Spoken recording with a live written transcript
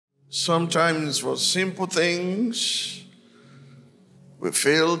Sometimes for simple things, we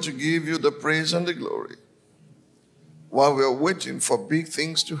fail to give you the praise and the glory while we are waiting for big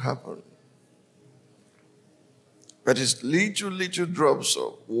things to happen. But it's little drops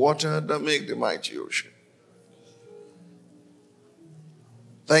of water that make the mighty ocean.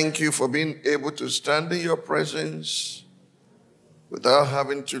 Thank you for being able to stand in your presence without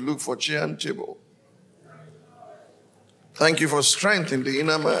having to look for chair and table. Thank you for strength in the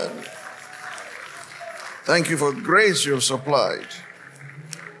inner man. Thank you for grace you have supplied.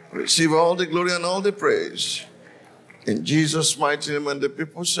 Receive all the glory and all the praise. In Jesus' mighty name, and the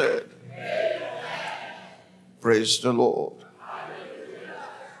people said, Amen. Praise the Lord. Hallelujah.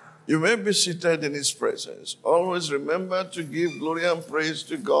 You may be seated in His presence. Always remember to give glory and praise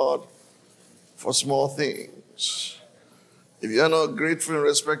to God for small things. If you are not grateful in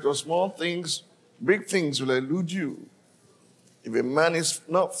respect of small things, big things will elude you. If a man is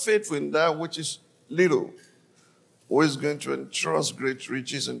not faithful in that which is little, who is going to entrust great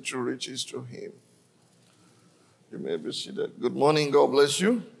riches and true riches to him? You may be seated. Good morning. God bless you.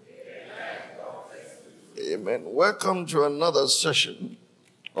 Amen. God bless you. Amen. Welcome to another session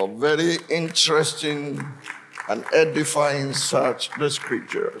of very interesting and edifying search the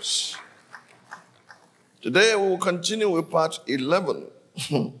scriptures. Today we will continue with part 11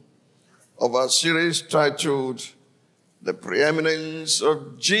 of our series titled The Preeminence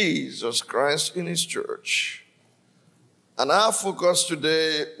of Jesus Christ in His Church. And our focus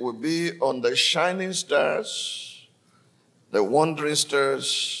today will be on the shining stars, the wandering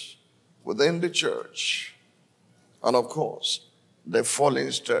stars within the church, and of course, the falling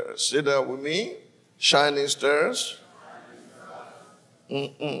stars. Say that with me, shining stars.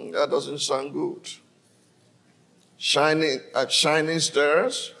 That doesn't sound good. Shining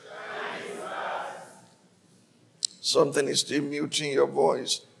stars. Something is still muting your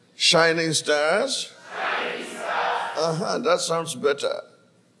voice. Shining stars. That sounds better.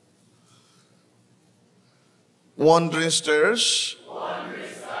 Wandering stars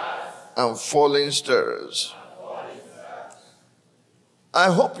and falling stars.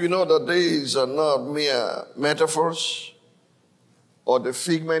 I hope you know that these are not mere metaphors or the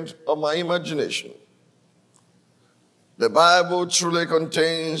figment of my imagination. The Bible truly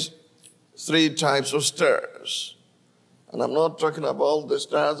contains 3 types of stars. And I'm not talking about the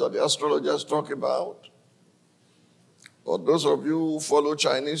stars that the astrologers talk about, or those of you who follow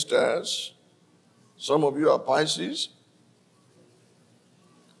Chinese stars. Some of you are Pisces.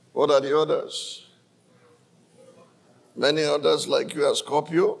 What are the others? Many others like you are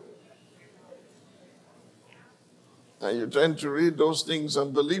Scorpio. And you tend to read those things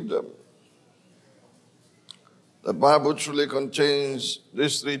and believe them. The Bible truly contains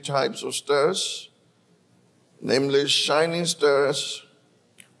these 3 types of stars, namely shining stars,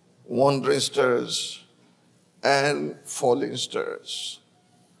 wandering stars, and falling stars.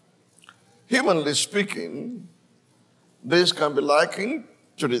 Humanly speaking, this can be likened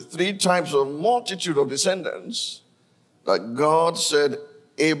to the 3 types of multitude of descendants that God said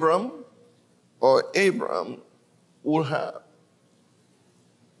Abram will have.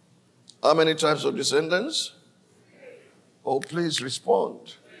 How many types of descendants? Oh, please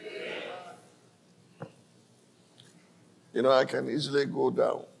respond. You know, I can easily go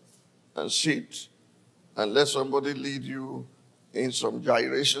down and sit and let somebody lead you in some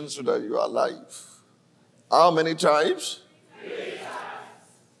gyrations so that you are alive. How many types? 3 types.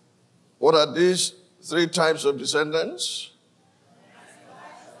 What are these 3 types of descendants?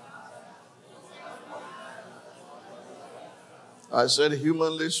 I said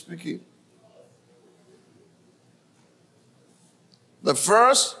humanly speaking. The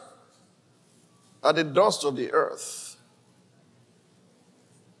first are the dust of the earth.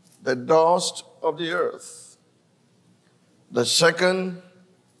 The dust of the earth. The second,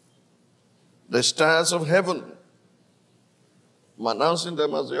 the stars of heaven. I'm announcing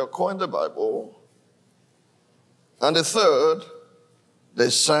them as they are called in the Bible. And the third, the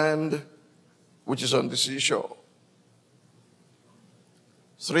sand which is on the seashore.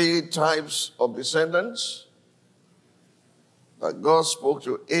 3 types of descendants that God spoke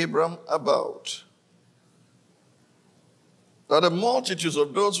to Abram about. That the multitudes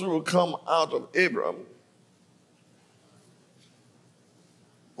of those who will come out of Abram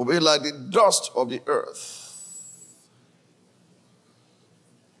will be like the dust of the earth.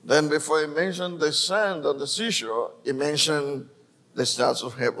 Then before he mentioned the sand on the seashore, he mentioned the stars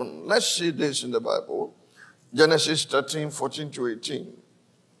of heaven. Let's see this in the Bible. Genesis 13, 14 to 18.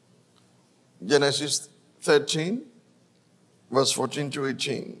 Genesis 13, verse 14 to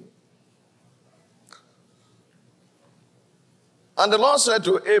 18. And the Lord said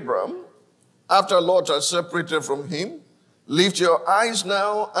to Abram, after Lot had separated from him, lift your eyes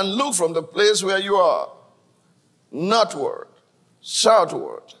now and look from the place where you are, northward,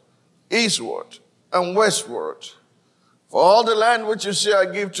 southward, eastward, and westward, for all the land which you see I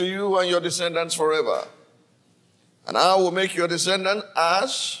give to you and your descendants forever. And I will make your descendants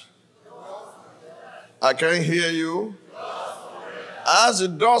as, I can't hear you, as the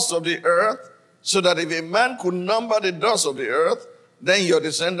dust of the earth, so that if a man could number the dust of the earth, then your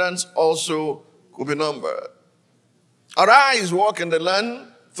descendants also could be numbered. Arise, walk in the land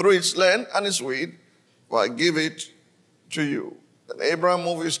through its length and its width, for I give it to you. And Abraham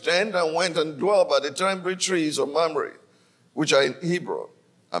moved his tent and went and dwelt by the terebinth trees of Mamre, which are in Hebron,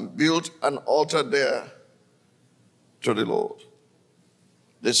 and built an altar there to the Lord.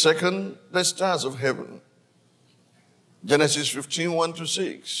 The second, the stars of heaven. Genesis 15,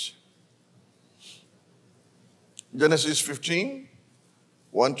 1-6. Genesis 15,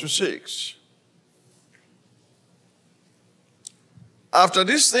 1-6. After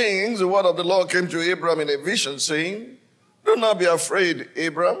these things, the word of the Lord came to Abram in a vision, saying, do not be afraid,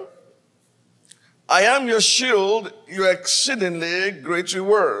 Abram. I am your shield, your exceedingly great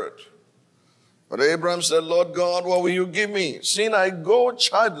reward. But Abram said, Lord God, what will you give me, seeing I go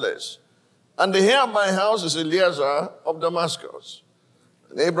childless? And the heir of my house is Eliezer of Damascus.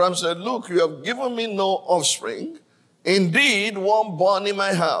 And Abram said, look, you have given me no offspring. Indeed, one born in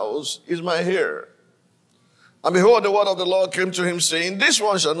my house is my heir. And behold, the word of the Lord came to him, saying, this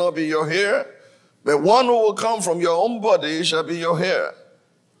one shall not be your heir, but one who will come from your own body shall be your heir.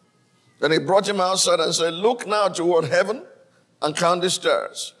 Then he brought him outside and said, look now toward heaven and count the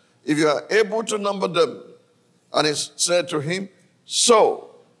stars, if you are able to number them. And he said to him,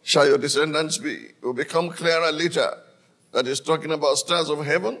 so shall your descendants be. It will become clearer later that he's talking about stars of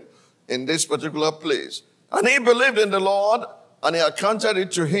heaven in this particular place. And he believed in the Lord, and he accounted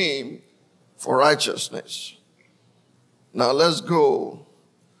it to him for righteousness. Now let's go.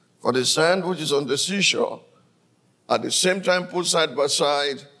 For the sand which is on the seashore, at the same time put side by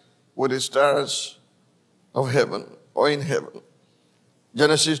side with the stars of heaven, or in heaven.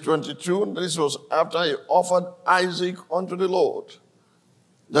 Genesis 22, this was after he offered Isaac unto the Lord.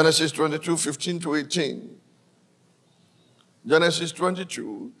 Genesis 22, 15-18. Genesis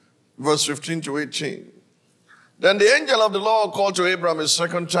 22, verse 15-18. Then the angel of the Lord called to Abram a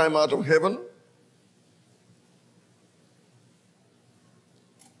second time out of heaven,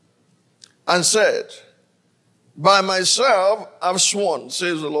 and said, by myself I've sworn,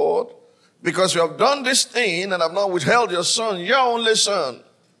 says the Lord, because you have done this thing and have not withheld your son, your only son.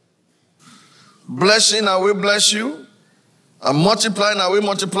 Blessing, I will bless you, and multiplying, I will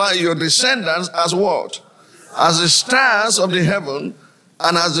multiply your descendants as what? As the stars of the heaven,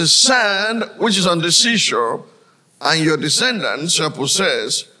 and as the sand which is on the seashore, and your descendants shall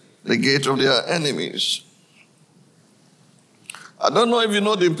possess the gate of their enemies. I don't know if you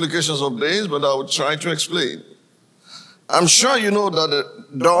know the implications of this, but I will try to explain. I'm sure you know that the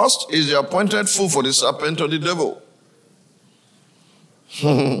dust is the appointed food for the serpent or the devil.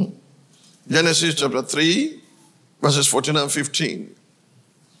 Genesis chapter 3, verses 14 and 15.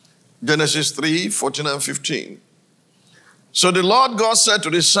 Genesis 3, 14 and 15. So the Lord God said to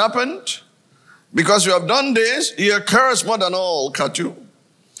the serpent, because you have done this, you are cursed more than all cattle,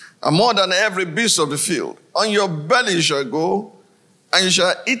 and more than every beast of the field. On your belly you shall go, and you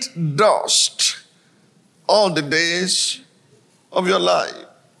shall eat dust all the days of your life.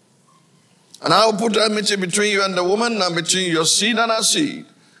 And I will put enmity between you and the woman, and between your seed and her seed.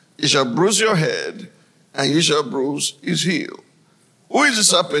 He shall bruise your head, and you shall bruise his heel. Who is the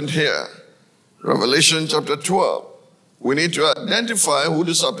serpent here? Revelation chapter 12. We need to identify who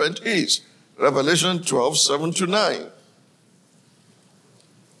the serpent is. Revelation 12, 7-9.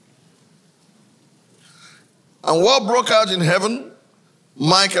 And war broke out in heaven.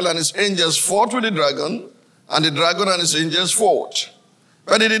 Michael and his angels fought with the dragon, and the dragon and his angels fought.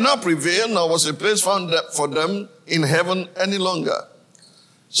 But they did not prevail, nor was a place found for them in heaven any longer.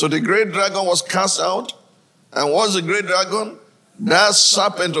 So the great dragon was cast out. And was the great dragon? That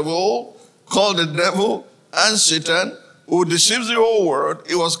serpent of old, called the devil and Satan, who deceives the whole world.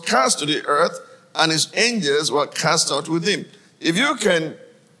 He was cast to the earth, and his angels were cast out with him. If you can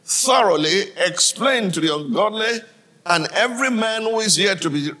thoroughly explain to the ungodly and every man who is here to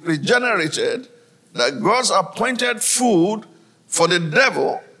be regenerated that God's appointed food for the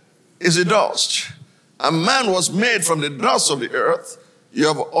devil is the dust, and man was made from the dust of the earth, you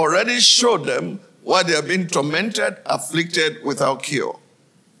have already showed them why they have been tormented, afflicted without cure.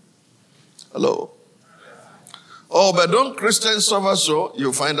 Hello? Oh, but don't Christians suffer so?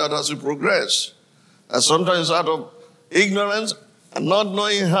 You find out as you progress. And sometimes out of ignorance, and not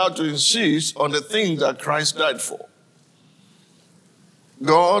knowing how to insist on the things that Christ died for.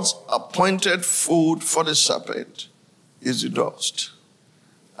 God's appointed food for the serpent is the dust.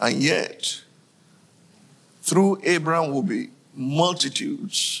 And yet, through Abraham will be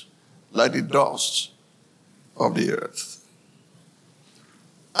multitudes like the dust of the earth.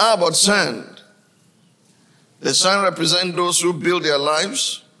 How about sand? The sand represents those who build their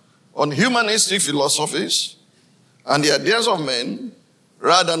lives on humanistic philosophies and the ideas of men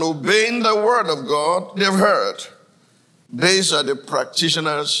rather than obeying the word of God they've heard. These are the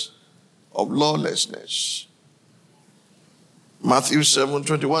practitioners of lawlessness. Matthew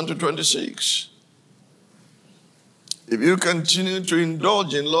 7:21-26. If you continue to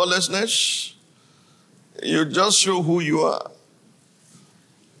indulge in lawlessness, you just show who you are.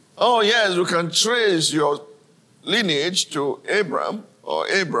 Oh yes, you can trace your lineage to Abraham or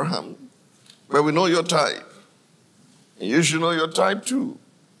Abraham, but we know your type. And you should know your type too.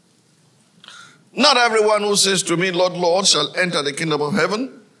 Not everyone who says to me, Lord, Lord, shall enter the kingdom of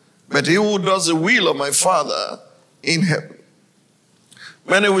heaven, but he who does the will of my Father in heaven.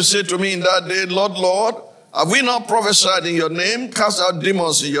 Many will say to me in that day, Lord, Lord, have we not prophesied in your name, cast out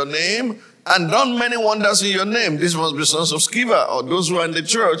demons in your name, and done many wonders in your name? This must be sons of Sceva, or those who are in the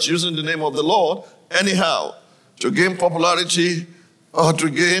church using the name of the Lord anyhow, to gain popularity or to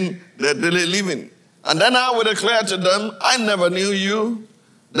gain their daily living. And then I will declare to them, I never knew you.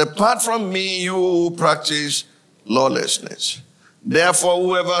 Depart from me, you who practice lawlessness. Therefore,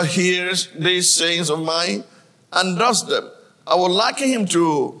 whoever hears these sayings of mine and does them, I will liken him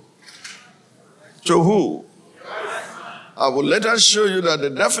to who? I will later show you that the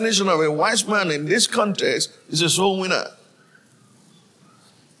definition of a wise man in this context is a soul winner.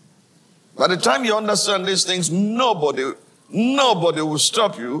 By the time you understand these things, nobody will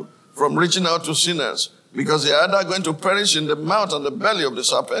stop you from reaching out to sinners, because they are either going to perish in the mouth and the belly of the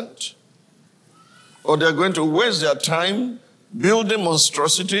serpent, or they are going to waste their time building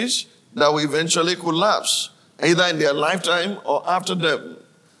monstrosities that will eventually collapse, either in their lifetime or after them.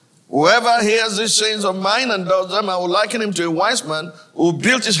 Whoever hears these sayings of mine and does them, I will liken him to a wise man who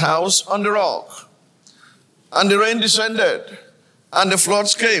built his house on the rock. And the rain descended, and the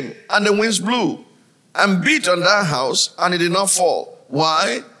floods came, and the winds blew, and beat on that house, and it did not fall.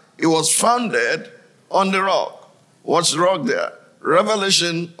 Why? It was founded on the rock. What's the rock there?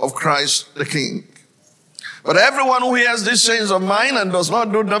 Revelation of Christ the King. But everyone who hears these sayings of mine and does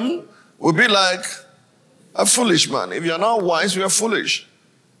not do them will be like a foolish man. If you're not wise, you are foolish.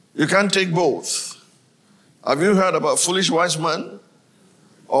 You can't take both. Have you heard about foolish wise man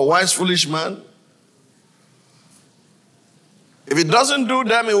or wise foolish man? If he doesn't do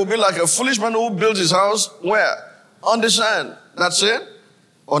them, he will be like a foolish man who built his house where? On the sand. That's it.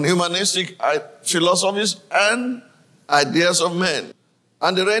 On humanistic philosophies and ideas of men.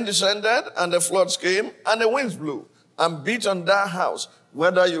 And the rain descended, and the floods came, and the winds blew, and beat on that house.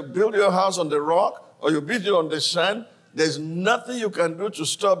 Whether you build your house on the rock, or you build it on the sand, there's nothing you can do to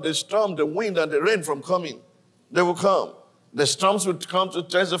stop the storm, the wind, and the rain from coming. They will come. The storms will come to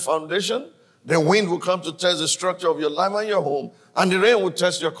test the foundation. The wind will come to test the structure of your life and your home, and the rain will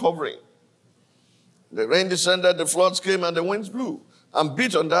test your covering. The rain descended, the floods came, and the winds blew, and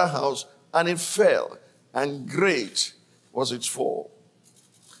beat on that house, and it fell, and great was its fall.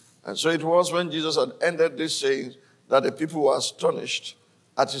 And so it was when Jesus had ended these sayings that the people were astonished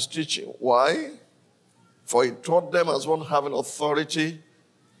at his teaching. Why? For he taught them as one having authority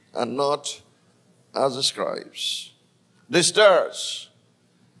and not as the scribes. The stars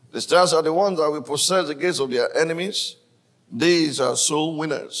are the ones that will possess the gates of their enemies. These are soul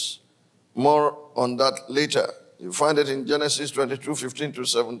winners. More on that later. You find it in Genesis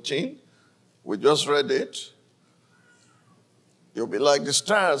 22:15-17. We just read it. You'll be like the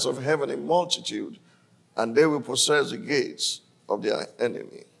stars of heaven in multitude, and they will possess the gates of their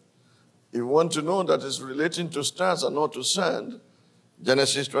enemy. If you want to know that it's relating to stars and not to sand,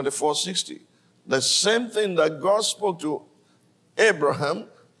 Genesis 24:60. The same thing that God spoke to Abraham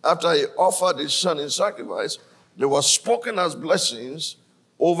after he offered his son in sacrifice, they were spoken as blessings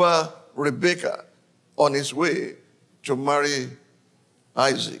over Rebekah on his way to marry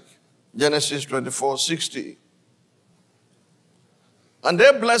Isaac. Genesis 24:60. And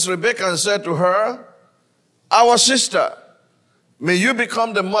they blessed Rebekah and said to her, our sister, may you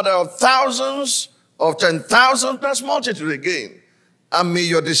become the mother of thousands of 10,000, that's multitude again. And may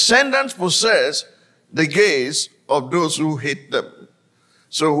your descendants possess the gates of those who hate them.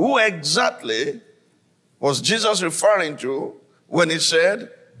 So who exactly was Jesus referring to when he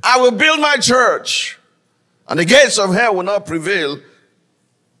said, I will build my church, and the gates of hell will not prevail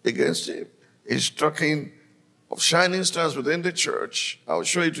against him? He's talking of shining stars within the church, I'll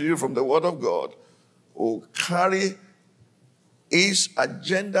show it to you from the Word of God, who carry his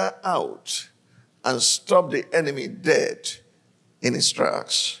agenda out and stop the enemy dead in his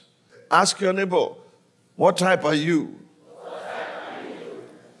tracks. Ask your neighbor, what type are you?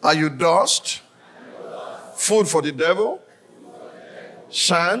 Are you dust? Food for the devil?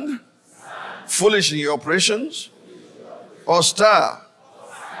 Sand? Foolish in your operations? Or star?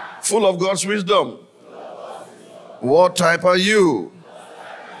 Full of God's wisdom? What type are you?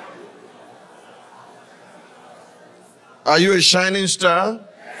 Are you a shining star?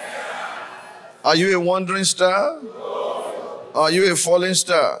 Are you a wandering star? Are you a falling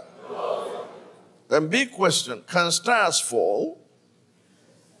star? Then big question, can stars fall?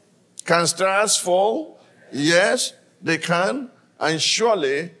 Can stars fall? Yes, they can, and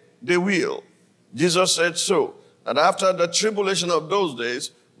surely they will. Jesus said so, that after the tribulation of those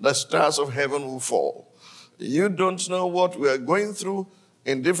days, the stars of heaven will fall. You don't know what we are going through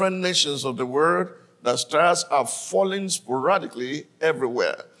in different nations of the world. The stars are falling sporadically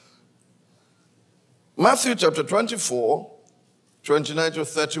everywhere. Matthew chapter 24, 29 to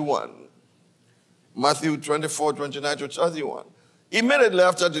 31. Matthew 24, 29 to 31. Immediately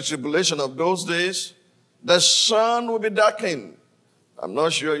after the tribulation of those days, the sun will be darkened. I'm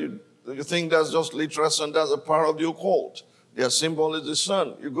not sure you think that's just literal sun. That's a power of the occult. Their symbol is the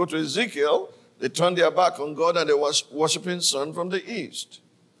sun. You go to Ezekiel, they turn their back on God and they was worshiping sun from the east.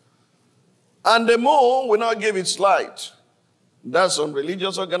 And the moon will not give its light. That's some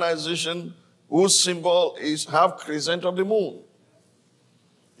religious organization whose symbol is half crescent of the moon.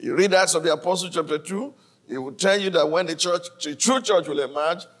 You read Acts of the Apostles chapter 2, it will tell you that when the true church will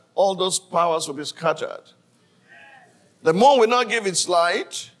emerge, all those powers will be scattered. The moon will not give its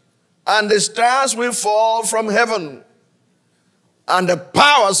light, and the stars will fall from heaven, and the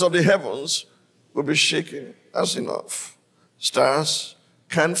powers of the heavens will be shaken. That's enough. Stars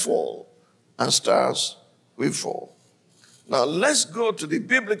can fall, and stars will fall. Now let's go to the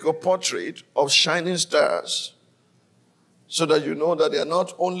biblical portrait of shining stars, so that you know that they are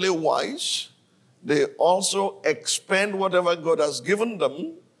not only wise, they also expend whatever God has given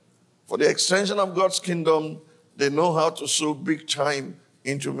them for the extension of God's kingdom. They know how to sow big time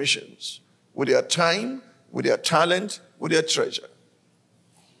into missions with their time, with their talent, with their treasure.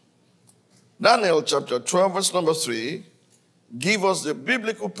 Daniel chapter 12, verse number 3, give us the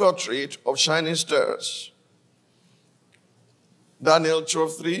biblical portrait of shining stars. Daniel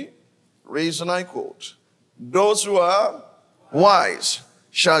 12:3 reads, and I quote, those who are wise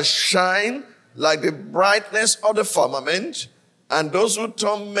shall shine like the brightness of the firmament, and those who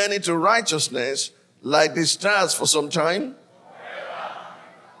turn many to righteousness like the stars for some time,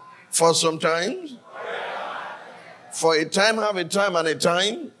 for some time, for a time have a time and a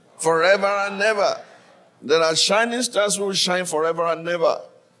time, forever and ever. There are shining stars who will shine forever and ever.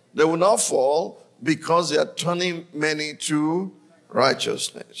 They will not fall because they are turning many to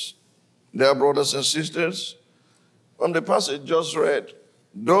righteousness. Dear brothers and sisters, from the passage just read,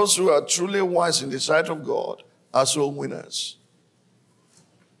 those who are truly wise in the sight of God are soul winners.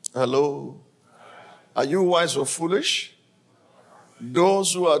 Hello? Are you wise or foolish?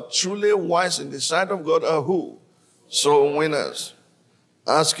 Those who are truly wise in the sight of God are who? Soul winners.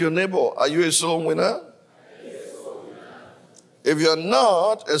 Ask your neighbor, are you a soul winner? If you're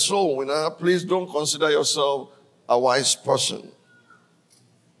not a soul winner, please don't consider yourself a wise person.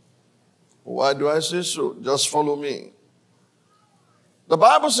 Why do I say so? Just follow me. The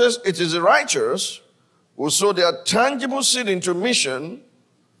Bible says it is the righteous who sow their tangible seed into mission,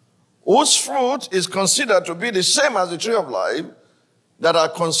 whose fruit is considered to be the same as the tree of life, that are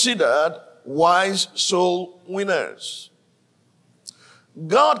considered wise soul winners.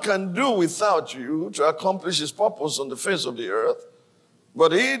 God can do without you to accomplish his purpose on the face of the earth,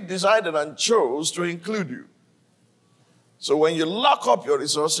 but he decided and chose to include you. So when you lock up your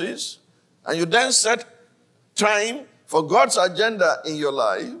resources and you then set time for God's agenda in your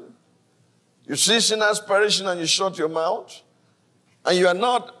life, you see sinners perishing and you shut your mouth, and you are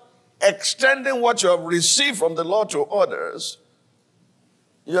not extending what you have received from the Lord to others,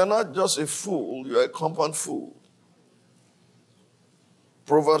 you are not just a fool, you are a compound fool.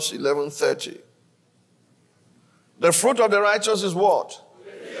 Proverbs 11:30. The fruit of the righteous is what?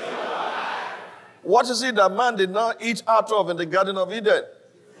 What is it that man did not eat out of in the Garden of Eden?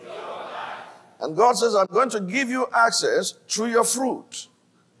 And God says, I'm going to give you access through your fruit.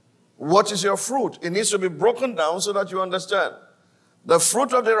 What is your fruit? It needs to be broken down so that you understand. The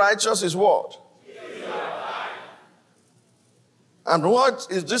fruit of the righteous is what? And what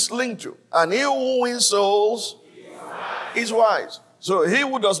is this linked to? And he who wins souls is wise. So he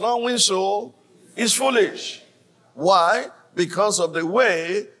who does not win soul is foolish. Why? Because of the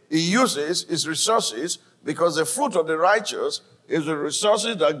way he uses his resources, because the fruit of the righteous is the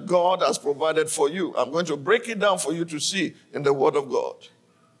resources that God has provided for you. I'm going to break it down for you to see in the Word of God.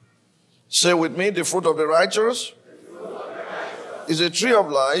 Say with me, the fruit of the righteous is a tree of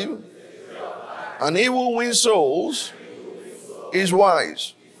life, and he who wins souls is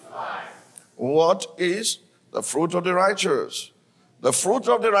wise. What is the fruit of the righteous? The fruit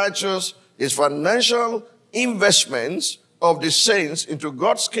of the righteous is financial investments of the saints into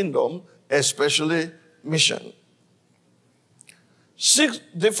God's kingdom, especially mission. 6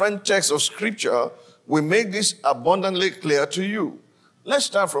 different texts of scripture will make this abundantly clear to you. Let's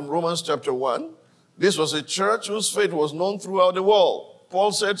start from Romans chapter 1. This was a church whose faith was known throughout the world.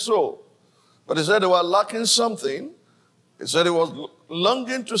 Paul said so. But he said they were lacking something. He said he was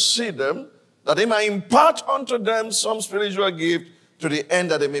longing to see them, that he might impart unto them some spiritual gift to the end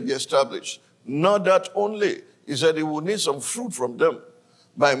that they may be established. Not that only. He said he would need some fruit from them.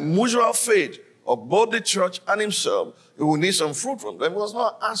 By mutual faith of both the church and himself, he would need some fruit from them. He was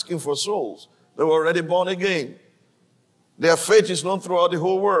not asking for souls. They were already born again. Their faith is known throughout the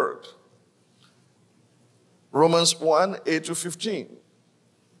whole world. Romans 1, 8-15.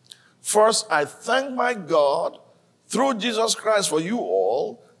 First, I thank my God through Jesus Christ for you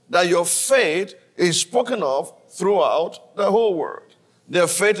all, that your faith is spoken of throughout the whole world. Their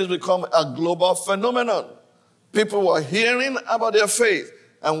faith has become a global phenomenon. People were hearing about their faith,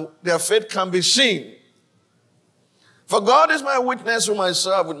 and their faith can be seen. For God is my witness whom I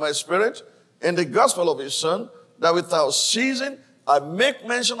serve with my spirit in the gospel of his Son, that without ceasing I make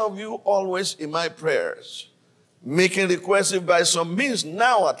mention of you always in my prayers, making requests if by some means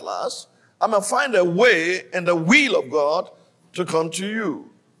now at last I may find a way in the will of God to come to you.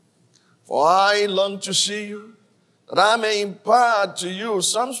 For I long to see you, that I may impart to you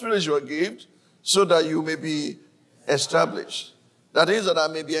some spiritual gift, so that you may be established. That is, that I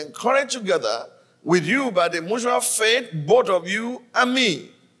may be encouraged together with you by the mutual faith, both of you and me.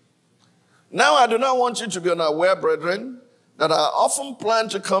 Now I do not want you to be unaware, brethren, that I often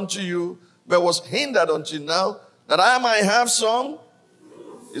planned to come to you, but was hindered until now, that I might have some,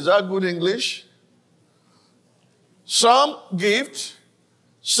 is that good English? Some gift,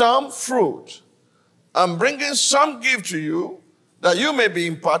 some fruit. I'm bringing some gift to you, that you may be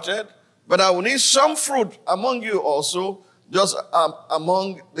imparted, but I will need some fruit among you also, just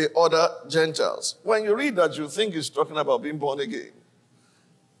among the other Gentiles. When you read that, you think it's talking about being born again.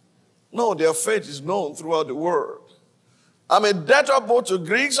 No, their faith is known throughout the world. I'm a debtor both to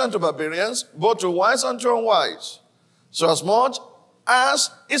Greeks and to barbarians, both to wise and to unwise. So as much as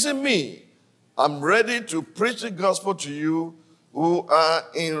is in me, I'm ready to preach the gospel to you who are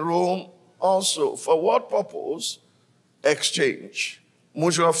in Rome also. For what purpose? Exchange,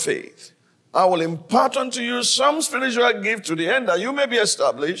 mutual faith. I will impart unto you some spiritual gift to the end that you may be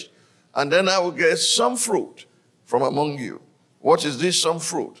established, and then I will get some fruit from among you. What is this some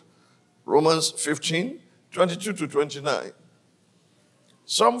fruit? Romans 15, 22-29.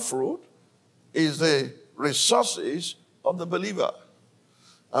 Some fruit is the resources of the believer.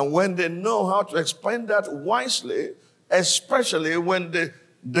 And when they know how to expend that wisely, especially when they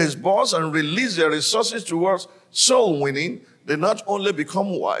disburse and release their resources towards soul winning, they not only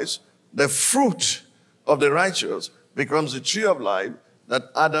become wise, the fruit of the righteous becomes the tree of life that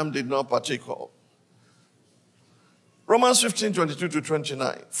Adam did not partake of. Romans 15,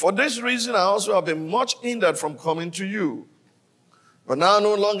 22-29. For this reason, I also have been much hindered from coming to you. But now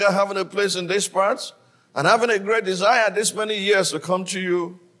no longer having a place in these parts, and having a great desire this many years to come to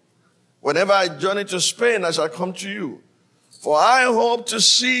you, whenever I journey to Spain, I shall come to you. For I hope to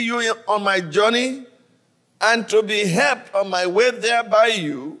see you on my journey, and to be helped on my way there by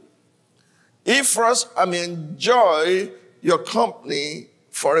you, if first I may enjoy your company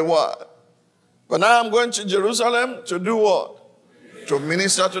for a while. But now I'm going to Jerusalem to do what? To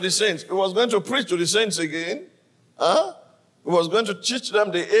minister to the saints. He was going to preach to the saints again. He was going to teach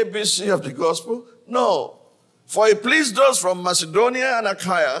them the ABC of the gospel. No. For he pleased those from Macedonia and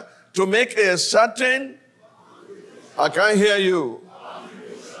Achaia to make a certain, I can't hear you.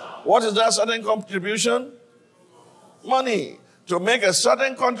 What is that certain contribution? Money. To make a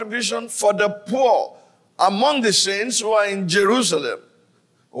certain contribution for the poor among the saints who are in Jerusalem.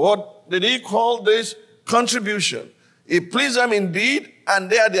 What did he call this? Contribution. It pleased them indeed, and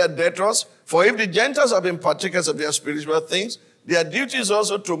they are their debtors. For if the Gentiles have been partakers of their spiritual things, their duty is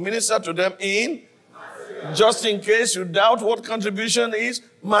also to minister to them in, just in case you doubt what contribution is,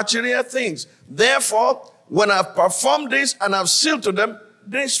 material things. Therefore, when I've performed this and I've sealed to them,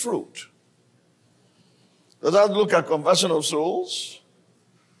 there is fruit. Does that look at conversion of souls?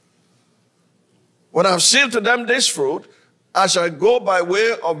 When I've sealed to them this fruit, I shall go by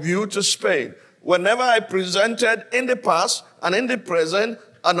way of you to Spain. Whenever I presented in the past and in the present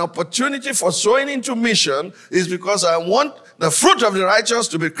an opportunity for sowing into mission, is because I want the fruit of the righteous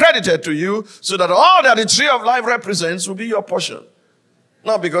to be credited to you, so that all that the tree of life represents will be your portion.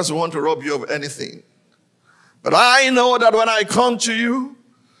 Not because we want to rob you of anything. But I know that when I come to you,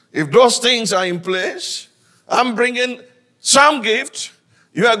 if those things are in place, I'm bringing some gift,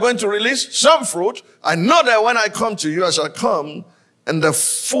 you are going to release some fruit. I know that when I come to you, I shall come in the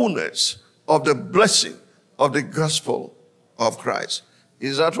fullness of the blessing of the gospel of Christ.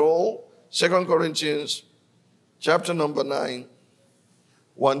 Is that all? 2 Corinthians chapter number 9,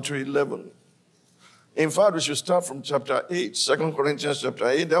 1 to 11. In fact, we should start from chapter 8, 2 Corinthians chapter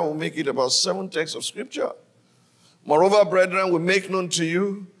 8. That will make it about 7 texts of scripture. Moreover, brethren, we make known to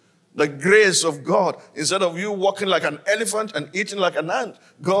you the grace of God. Instead of you walking like an elephant and eating like an ant,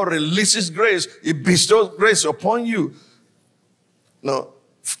 God releases grace. He bestows grace upon you. Now,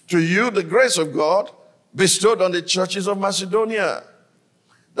 to you, the grace of God bestowed on the churches of Macedonia,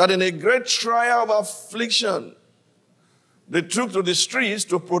 that in a great trial of affliction, they took to the streets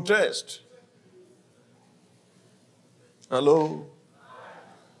to protest. Hello?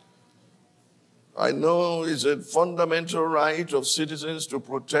 I know it's a fundamental right of citizens to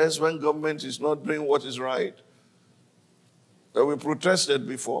protest when government is not doing what is right. But we protested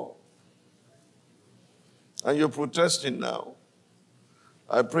before. And you're protesting now.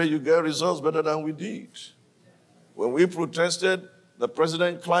 I pray you get results better than we did. When we protested, the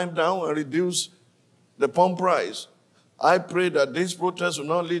president climbed down and reduced the pump price. I pray that this protest will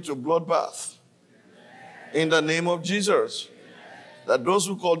not lead to bloodbath. In the name of Jesus. That those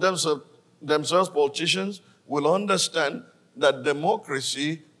who call themselves politicians will understand that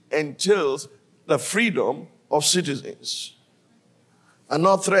democracy entails the freedom of citizens and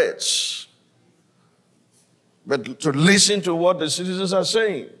not threats, but to listen to what the citizens are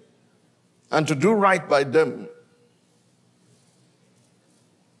saying and to do right by them.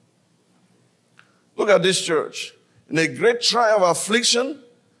 Look at this church. In a great trial of affliction,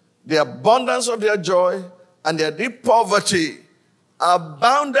 the abundance of their joy and their deep poverty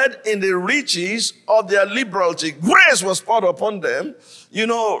abounded in the riches of their liberality. Grace was poured upon them. You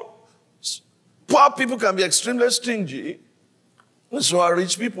know, poor people can be extremely stingy, and so are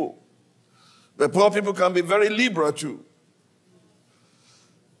rich people. But poor people can be very liberal too.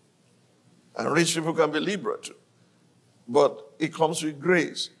 And rich people can be liberal too. But it comes with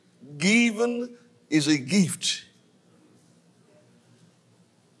grace. Given is a gift.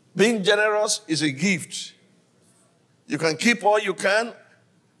 Being generous is a gift. You can keep all you can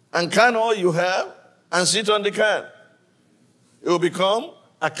and can all you have and sit on the can. It will become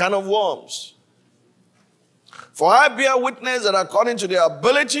a can of worms. For I bear witness that according to their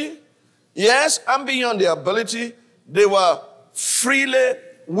ability, yes, and beyond their ability, they were freely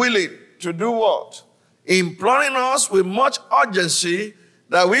willing to do what? Imploring us with much urgency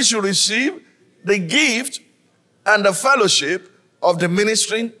that we should receive the gift and the fellowship of the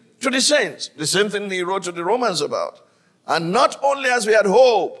ministering to the saints. The same thing he wrote to the Romans about. And not only as we had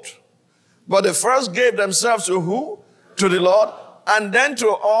hoped, but they first gave themselves to who? To the Lord, and then to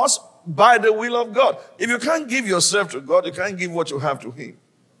us by the will of God. If you can't give yourself to God, you can't give what you have to him.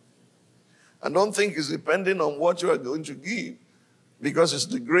 And don't think it's depending on what you are going to give, because it's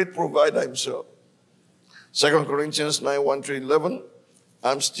the great provider himself. 2 Corinthians 9, 1 to 11.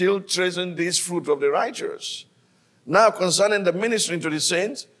 I'm still tracing this fruit of the righteous. Now concerning the ministering to the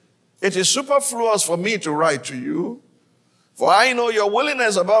saints, it is superfluous for me to write to you, for I know your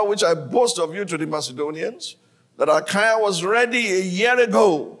willingness, about which I boast of you to the Macedonians, that Achaia was ready a year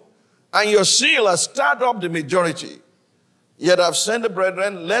ago, and your seal has stirred up the majority. Yet I've sent the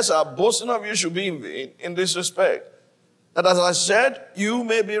brethren, lest our boasting of you should be in vain in this respect, that as I said, you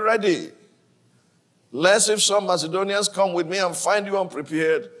may be ready. Lest if some Macedonians come with me and find you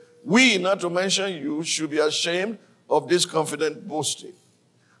unprepared, we, not to mention you, should be ashamed of this confident boasting.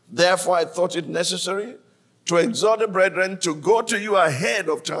 Therefore, I thought it necessary to exhort the brethren to go to you ahead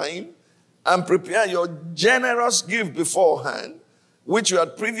of time and prepare your generous gift beforehand, which you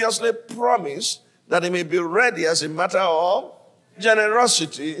had previously promised, that it may be ready as a matter of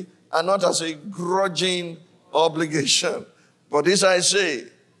generosity and not as a grudging obligation. But this I say,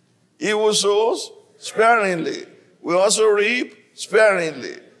 he who sows sparingly will also reap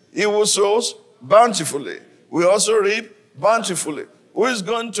sparingly. He who sows bountifully will also reap bountifully. Who is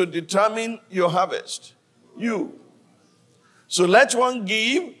going to determine your harvest? You. So let one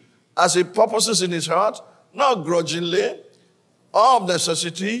give as he purposes in his heart, not grudgingly, or of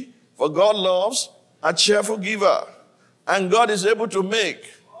necessity, for God loves a cheerful giver. And God is able to make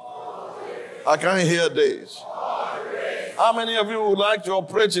I can't hear days. How many of you would like to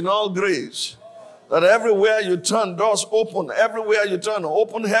operate in all grace? That everywhere you turn, doors open. Everywhere you turn,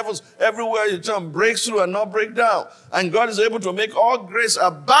 open heavens. Everywhere you turn, breaks through and not break down. And God is able to make all grace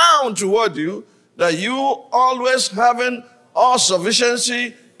abound toward you, that you, always having all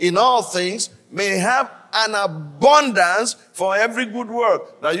sufficiency in all things, may have an abundance for every good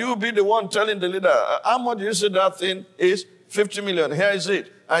work. That you will be the one telling the leader, how much do you say that thing is? 50 million. Here is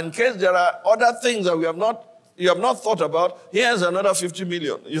it. And in case there are other things that you have not thought about, here's another 50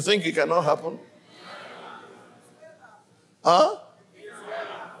 million. You think it cannot happen? Huh?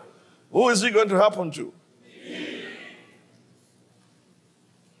 Who is it going to happen to?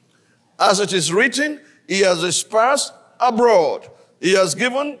 As it is written, he has dispersed abroad. He has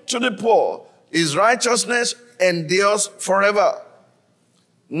given to the poor. His righteousness endures forever.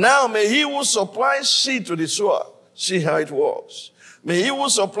 Now may he who supplies seed to the sower, see how it works. May he who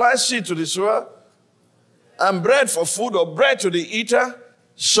supplies seed to the sower and bread for food or bread to the eater,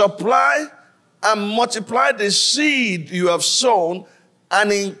 supply and multiply the seed you have sown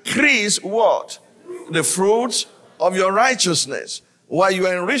and increase what? The fruits of your righteousness, while you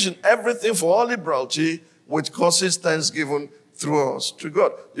are enriching everything for all liberality, which causes thanksgiving through us to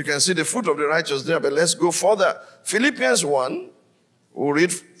God. You can see the fruit of the righteous there, but let's go further. Philippians 1, we'll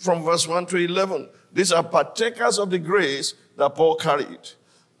read from verse 1 to 11. These are partakers of the grace that Paul carried.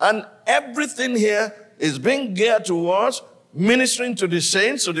 And everything here is being geared towards ministering to the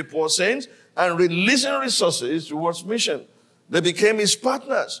saints, to the poor saints, and releasing resources towards mission. They became his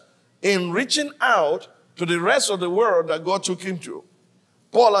partners in reaching out to the rest of the world that God took him to.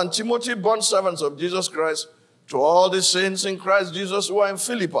 Paul and Timothy, bond servants of Jesus Christ, to all the saints in Christ Jesus who are in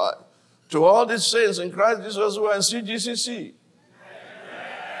Philippi, to all the saints in Christ Jesus who are in CGCC.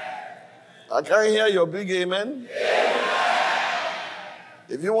 I can't hear your big amen.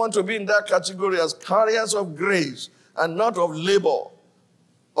 If you want to be in that category as carriers of grace and not of labor,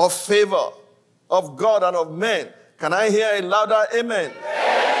 of favor, of God and of men, can I hear a louder amen?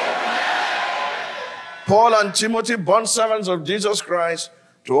 Paul and Timothy, bond servants of Jesus Christ,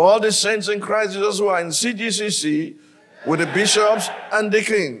 to all the saints in Christ Jesus who are in CGCC, with the bishops and the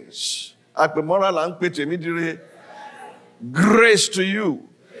kings. Grace to you.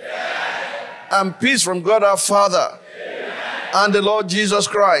 And peace from God our Father and the Lord Jesus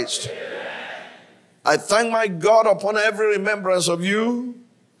Christ. I thank my God upon every remembrance of you,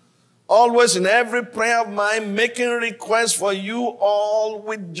 always in every prayer of mine, making requests for you all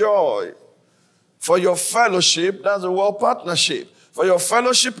with joy, for your fellowship, that's the word partnership, for your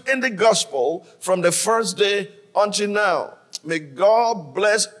fellowship in the gospel from the first day until now. May God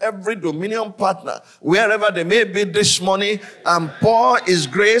bless every Dominion partner, wherever they may be this morning, and pour his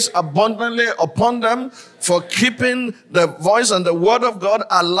grace abundantly upon them for keeping the voice and the word of God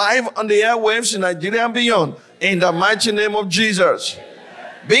alive on the airwaves in Nigeria and beyond, in the mighty name of Jesus.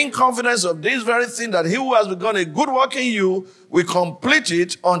 Being confident of this very thing, that he who has begun a good work in you will complete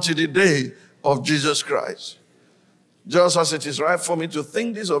it until the day of Jesus Christ. Just as it is right for me to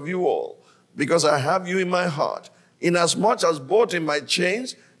think this of you all, because I have you in my heart, inasmuch as both in my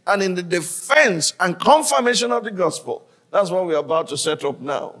chains and in the defense and confirmation of the gospel. That's what we're about to set up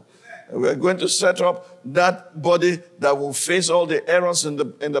now. We're going to set up that body that will face all the errors in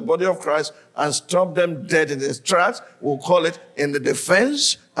the body of Christ and stop them dead in its tracks. We'll call it in the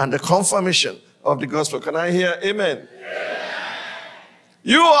defense and the confirmation of the gospel. Can I hear amen? Yeah.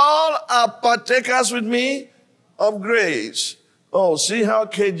 You all are partakers with me of grace. Oh, see how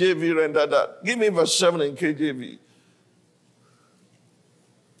KJV rendered that. Give me verse 7 in KJV.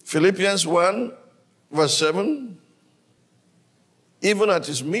 Philippians 1, verse 7. Even as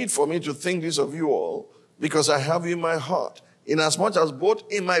it is meet for me to think this of you all, because I have you in my heart, inasmuch as both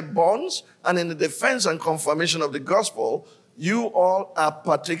in my bonds and in the defense and confirmation of the gospel, you all are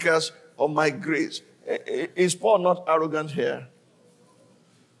partakers of my grace. Is Paul not arrogant here?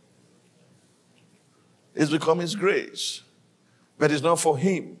 It's become his grace. But it's not for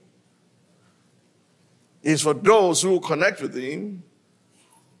him. It's for those who connect with him.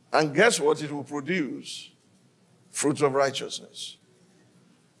 And guess what it will produce? Fruits of righteousness.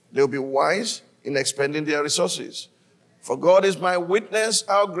 They'll be wise in expending their resources. For God is my witness,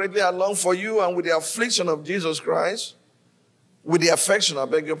 how greatly I long for you, and with the affliction of Jesus Christ, with the affection, I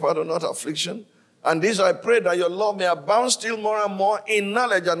beg your pardon, not affliction. And this I pray, that your love may abound still more and more in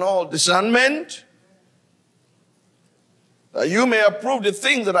knowledge and all discernment, that you may approve the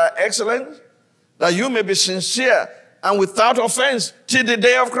things that are excellent, that you may be sincere and without offense till the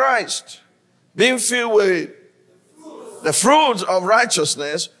day of Christ, being filled with the fruits of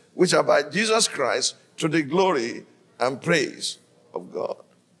righteousness, which are by Jesus Christ, to the glory and praise of God.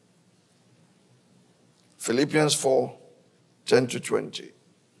 Philippians 4, 10 to 20.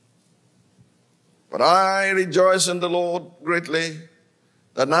 But I rejoice in the Lord greatly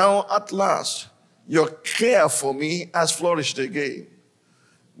that now at last your care for me has flourished again.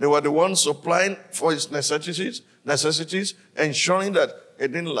 They were the ones supplying for his necessities, ensuring that it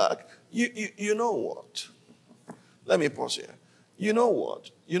didn't lack. You know what? Let me pause here. You know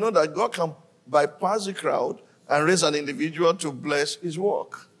what? You know that God can bypass the crowd and raise an individual to bless his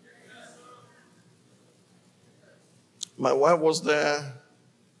work. My wife was there.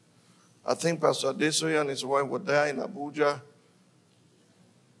 I think Pastor Adesoye and his wife were there in Abuja.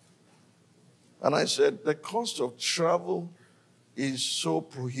 And I said, the cost of travel is so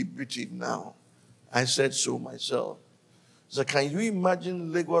prohibitive now. I said so myself. So can you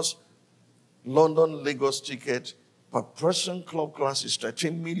imagine London, Lagos ticket per person club class is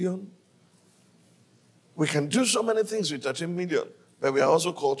 13 million? We can do so many things with 13 million, but we are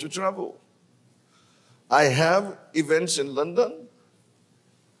also called to travel. I have events in London.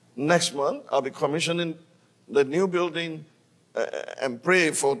 Next month, I'll be commissioning the new building and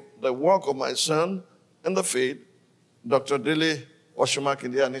pray for the work of my son in the faith, Dr. Dele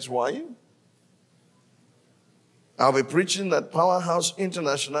Oshimakinde and his wife. I'll be preaching at Powerhouse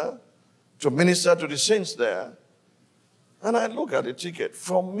International to minister to the saints there. And I look at the ticket.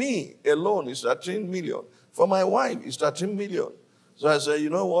 For me alone, it's 13 million. For my wife, it's 13 million. So I say, you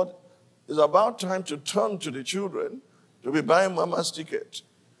know what? It's about time to turn to the children to be buying mama's ticket.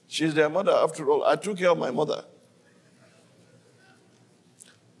 She's their mother after all. I took care of my mother.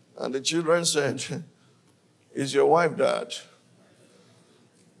 And the children said, is your wife Dad?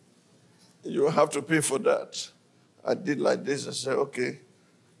 You have to pay for that. I did like this. I said, okay.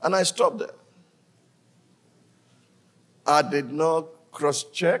 And I stopped there. I did not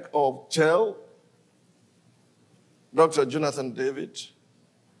cross-check or tell Dr. Jonathan David.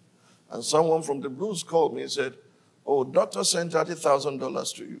 And someone from the Blues called me and said, oh, doctor sent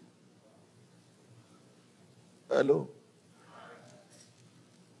 $30,000 to you. Hello?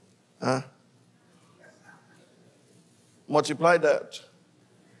 Huh? Multiply that.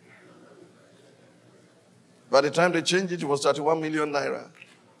 By the time they changed it, it was 31 million naira.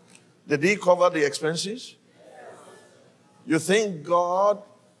 Did he cover the expenses? You think God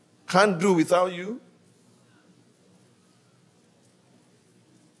can't do without you?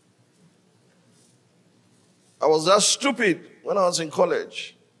 I was that stupid when I was in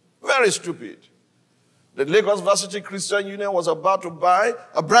college. Very stupid. The Lagos Varsity Christian Union was about to buy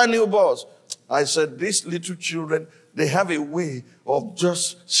a brand new bus. I said, these little children, they have a way of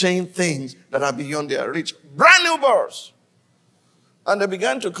just saying things that are beyond their reach. Brand new bus. And they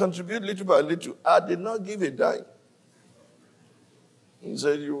began to contribute little by little. I did not give a dime. He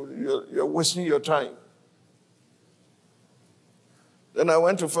said, you're wasting your time. Then I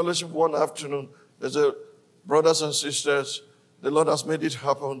went to fellowship one afternoon. They said, brothers and sisters, the Lord has made it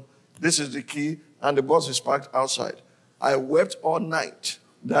happen. This is the key, and the bus is parked outside. I wept all night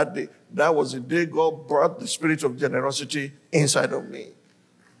that day. That was the day God brought the spirit of generosity inside of me.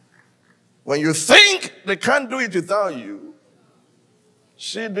 When you think they can't do it without you,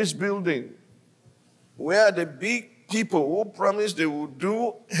 see this building where the big people who promised they would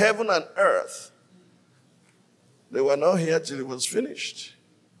do heaven and earth, they were not here till it was finished.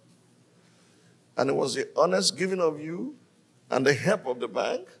 And it was the honest giving of you and the help of the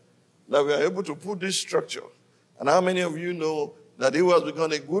bank that we are able to put this structure. And how many of you know that he who has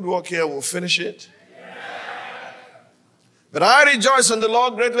begun a good work here will finish it? Yeah. But I rejoice in the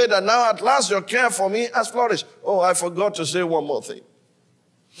Lord greatly that now at last your care for me has flourished. Oh, I forgot to say one more thing.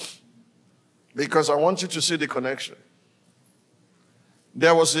 Because I want you to see the connection.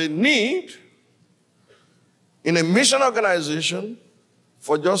 There was a need in a mission organization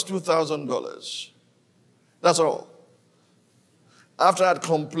for just $2,000. That's all. After I'd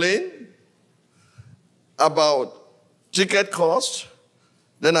complained about ticket cost,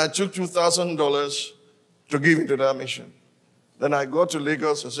 then I took $2,000 to give into that mission. Then I go to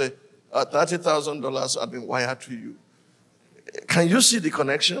Lagos and say, $30,000 have been wired to you. Can you see the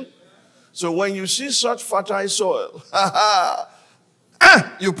connection? So when you see such fertile soil,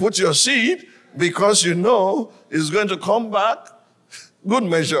 you put your seed because you know it's going to come back, good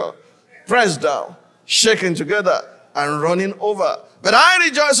measure, pressed down, shaken together, and running over. But I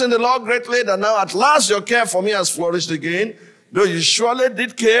rejoice in the Lord greatly that now at last your care for me has flourished again. Though you surely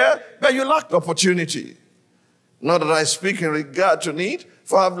did care, but you lacked opportunity. Not that I speak in regard to need,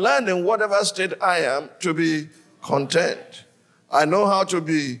 for I've learned in whatever state I am to be content. I know how to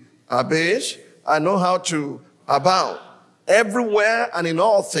be abased. I know how to abound. Everywhere and in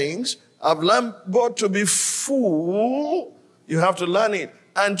all things, I've learned both to be full, you have to learn it,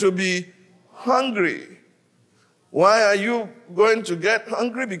 and to be hungry. Why are you going to get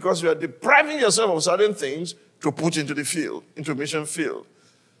hungry? Because you are depriving yourself of certain things to put into the field, into mission field.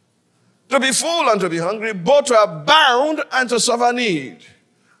 To be full and to be hungry, both to abound and to suffer need.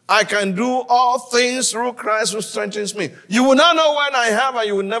 I can do all things through Christ who strengthens me. You will not know when I have, and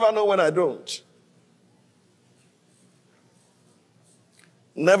you will never know when I don't.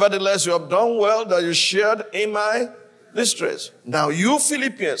 Nevertheless, you have done well that you shared in my distress. Now you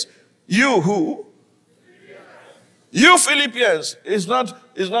Philippians, you who? You Philippians is not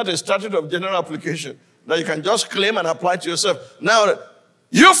a statute of general application that you can just claim and apply to yourself. Now,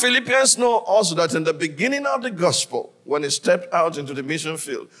 you Philippians know also that in the beginning of the gospel, when he stepped out into the mission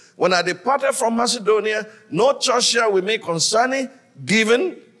field, when I departed from Macedonia, no church shall we make concerning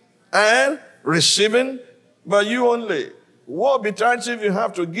giving and receiving, but you only. Woe betide if you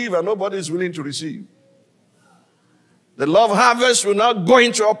have to give and nobody is willing to receive. The love harvest will not go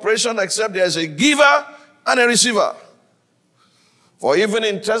into operation except there is a giver and a receiver. For even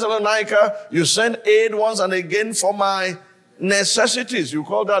in Thessalonica, you send aid once and again for my necessities. You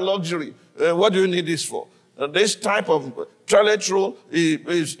call that luxury. What do you need this for? This type of toilet roll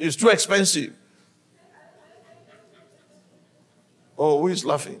is too expensive. Oh, who is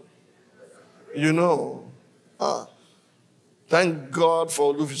laughing? You know. Thank God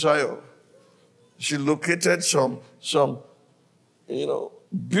for Lufisayo. She located some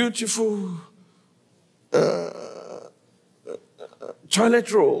beautiful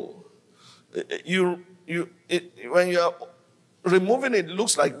toilet roll. When you are removing it, it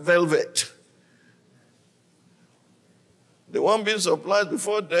looks like velvet. The one being supplied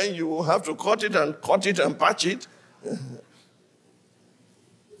before then, you will have to cut it and patch it.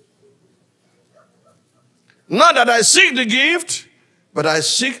 Not that I seek the gift, but I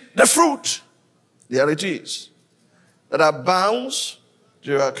seek the fruit. There it is. That abounds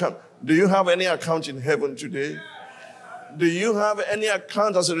to your account. Do you have any account in heaven today? Do you have any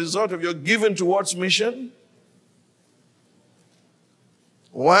account as a result of your giving towards mission?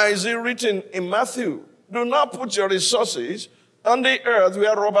 Why is it written in Matthew? Do not put your resources on the earth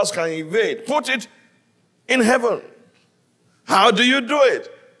where robbers can invade. Put it in heaven. How do you do it?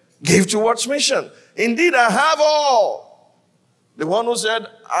 Give towards mission. Indeed, I have all. The one who said,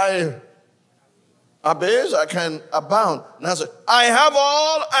 I abase, I can abound. Now say, I have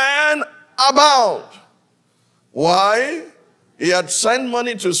all and abound. Why? He had sent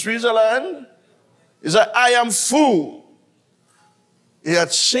money to Switzerland. He said, I am full. He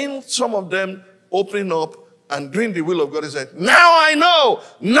had seen some of them opening up and doing the will of God. He said, now I know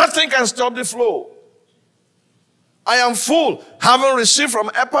nothing can stop the flow. I am full, having received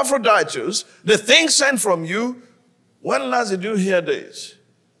from Epaphroditus the things sent from you. When last did you hear this?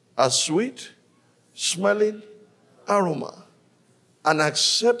 A sweet smelling aroma, an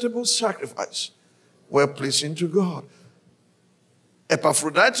acceptable sacrifice, were pleasing to God.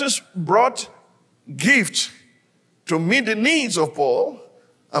 Epaphroditus brought gifts to meet the needs of Paul,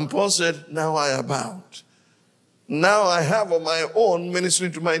 and Paul said, now I abound. Now I have on my own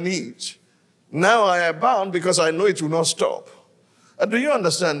ministering to my needs. Now I abound because I know it will not stop. And do you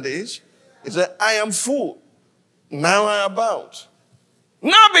understand this? He said, I am full. Now I abound.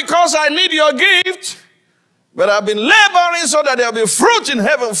 Not because I need your gift, but I've been laboring so that there will be fruit in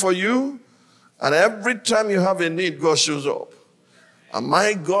heaven for you. And every time you have a need, God shows up. And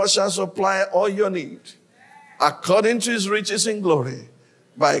my God shall supply all your need according to his riches in glory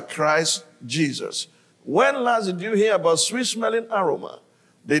by Christ Jesus. When last did you hear about sweet-smelling aroma?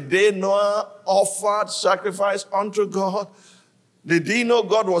 The day Noah offered sacrifice unto God, did he know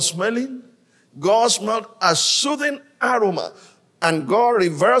God was smelling? God smelled a soothing aroma. And God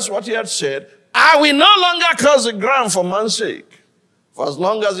reversed what he had said. I will no longer curse the ground for man's sake. For as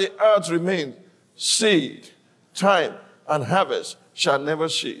long as the earth remains, seed, time, and harvest shall never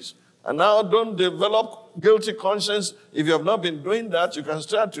cease. And now don't develop guilty conscience. If you have not been doing that, you can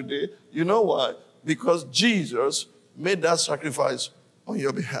start today. You know why? Because Jesus made that sacrifice on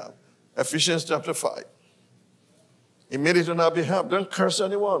your behalf. Ephesians chapter 5. He made it on our behalf. Don't curse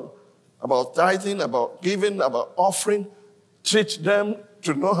anyone about tithing, about giving, about offering. Teach them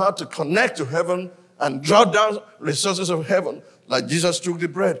to know how to connect to heaven and draw down resources of heaven. Like Jesus took the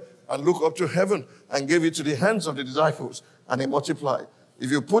bread and looked up to heaven and gave it to the hands of the disciples, and he multiplied.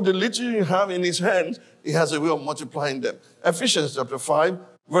 If you put the little you have in his hands, he has a way of multiplying them. Ephesians chapter 5,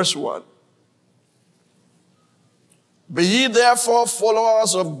 verse 1. Be ye therefore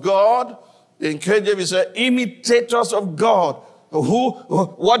followers of God. In KJV said, imitators of God.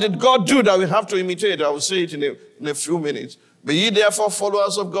 What did God do that we have to imitate? I will say it in a few minutes. Be ye therefore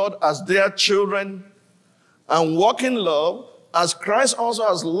followers of God as their children, and walk in love, as Christ also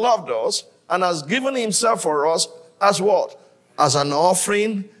has loved us and has given himself for us as what? As an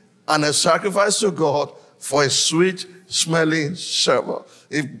offering and a sacrifice to God for a sweet smelling savor.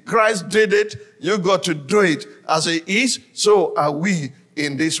 If Christ did it, you got to do it. As he is, so are we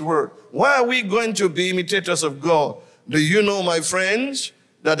in this word. Why are we going to be imitators of God? Do you know, my friends,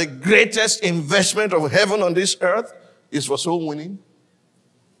 that the greatest investment of heaven on this earth is for soul winning?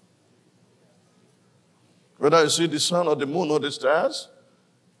 Whether you see the sun or the moon or the stars,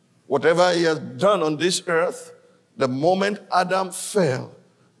 whatever he has done on this earth, the moment Adam fell,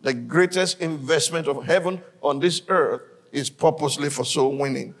 the greatest investment of heaven on this earth is purposely for soul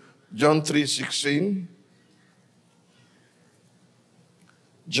winning. John 3:16.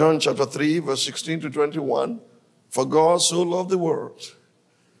 John chapter 3, verse 16 to 21. For God so loved the world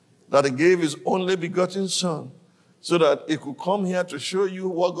that he gave his only begotten son so that he could come here to show you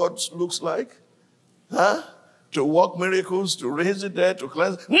what God looks like. Huh? To work miracles, to raise the dead, to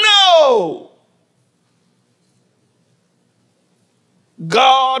cleanse. No!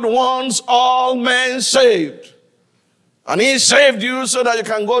 God wants all men saved. And he saved you so that you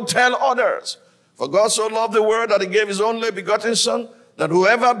can go tell others. For God so loved the world that he gave his only begotten son, that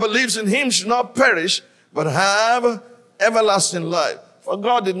whoever believes in him should not perish, but have everlasting life. For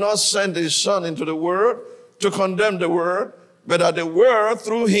God did not send his son into the world to condemn the world, but that the world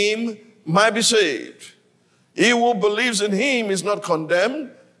through him might be saved. He who believes in him is not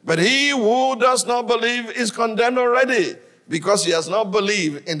condemned, but he who does not believe is condemned already, because he has not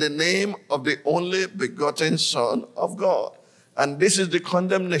believed in the name of the only begotten Son of God. And this is the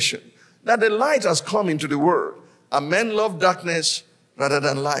condemnation, that the light has come into the world, and men love darkness rather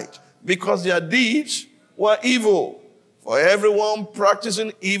than light, because their deeds were evil. For everyone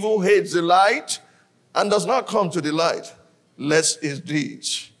practicing evil hates the light and does not come to the light, lest his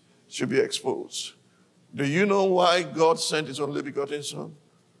deeds should be exposed. Do you know why God sent his only begotten Son,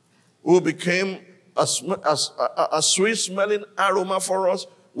 who became a sweet-smelling aroma for us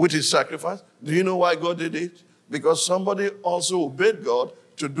with his sacrifice? Do you know why God did it? Because somebody also obeyed God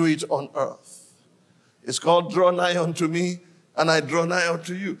to do it on earth. It's called draw nigh unto me, and I draw nigh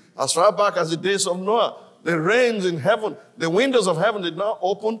unto you. As far back as the days of Noah, the rains in heaven, the windows of heaven did not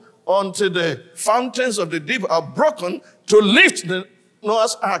open until the fountains of the deep are broken to lift the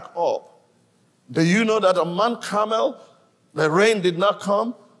Noah's ark up. Do you know that on Mount Carmel, the rain did not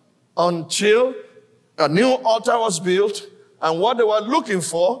come until a new altar was built, and what they were looking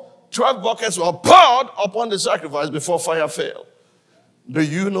for, 12 buckets were poured upon the sacrifice before fire fell. Do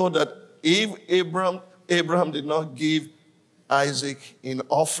you know that if Abraham did not give Isaac in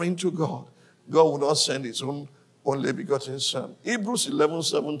offering to God, God would not send his own only begotten son? Hebrews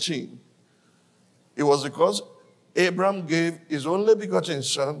 11:17. It was because Abraham gave his only begotten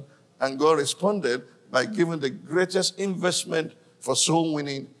son, and God responded by giving the greatest investment for soul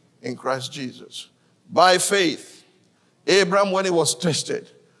winning in Christ Jesus. By faith, Abraham, when he was tested,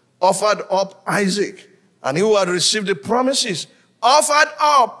 offered up Isaac, and he who had received the promises offered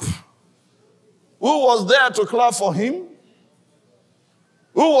up. Who was there to clap for him?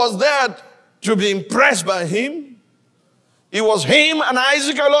 Who was there to be impressed by him? It was him and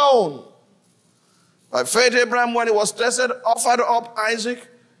Isaac alone. By faith, Abraham, when he was tested, offered up Isaac,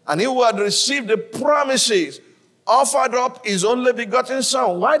 and he who had received the promises offered up his only begotten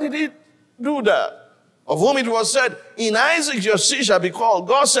son. Why did he do that? Of whom it was said, in Isaac your seed shall be called.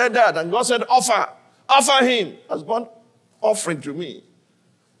 God said that, and God said, offer him as one offering to me.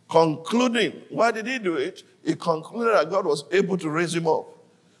 Concluding, why did he do it? He concluded that God was able to raise him up,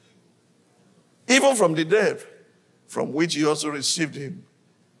 even from the dead, from which he also received him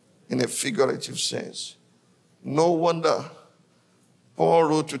in a figurative sense. No wonder Paul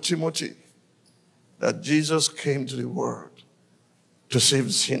wrote to Timothy that Jesus came to the world to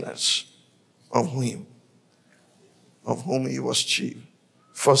save sinners, of whom he was chief.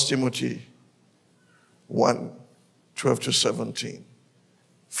 1 Timothy 1:12-17.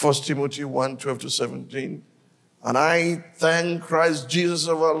 1 Timothy 1:12-17. And I thank Christ Jesus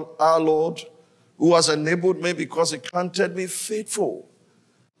of our Lord, who has enabled me because he counted me faithful,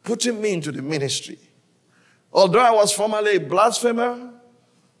 putting me into the ministry. Although I was formerly a blasphemer,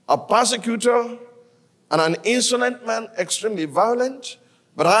 a persecutor, and an insolent man, extremely violent,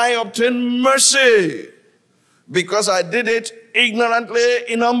 but I obtained mercy because I did it ignorantly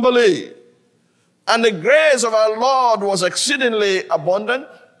in unbelief. And the grace of our Lord was exceedingly abundant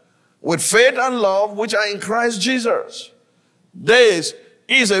with faith and love which are in Christ Jesus. This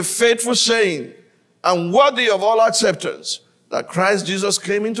is a faithful saying and worthy of all acceptance, that Christ Jesus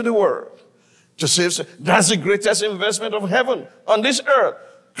came into the world to save sinners. That's the greatest investment of heaven on this earth.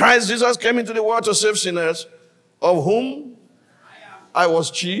 Christ Jesus came into the world to save sinners, of whom I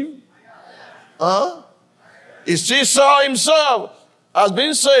was chief. He still saw himself as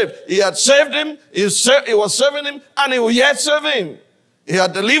being saved. He had saved him, he was serving him, and he will yet serve him. He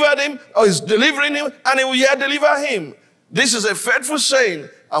had delivered him, or is delivering him, and he will yet deliver him. This is a faithful saying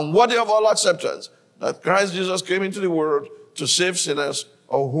and worthy of all acceptance, that Christ Jesus came into the world to save sinners,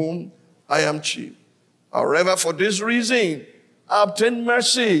 of whom I am chief. However, for this reason, I obtained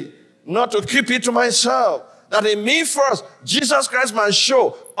mercy, not to keep it to myself, that in me first, Jesus Christ might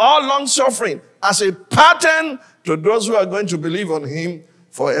show all long-suffering as a pattern to those who are going to believe on him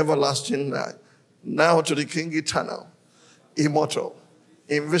for everlasting life. Now to the King eternal, immortal,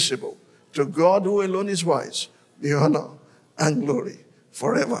 invisible, to God who alone is wise, the honor and glory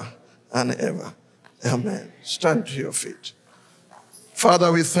forever and ever. Amen. Stand to your feet.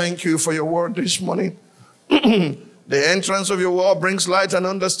 Father, we thank you for your word this morning. The entrance of your word brings light and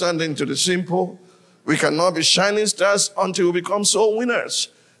understanding to the simple. We cannot be shining stars until we become soul winners.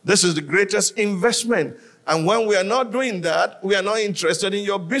 This is the greatest investment. And when we are not doing that, we are not interested in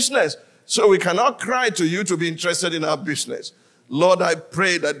your business. So we cannot cry to you to be interested in our business. Lord, I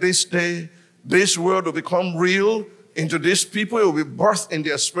pray that this day, this word will become real into these people. It will be birthed in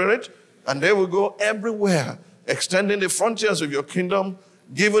their spirit, and they will go everywhere, extending the frontiers of your kingdom,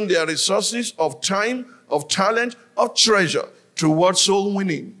 giving their resources of time, of talent, of treasure towards soul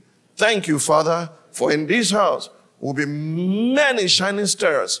winning. Thank you, Father, for in this house will be many shining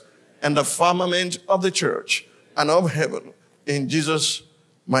stars and the firmament of the church and of heaven. In Jesus'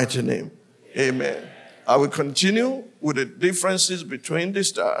 mighty name, amen. I will continue with the differences between the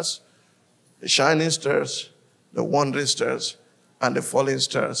stars, the shining stars, the wandering stars, and the falling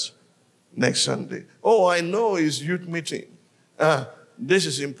stars next Sunday. Oh, I know it's youth meeting. This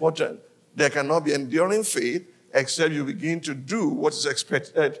is important. There cannot be enduring faith except you begin to do what is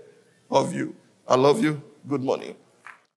expected of you. I love you. Good morning.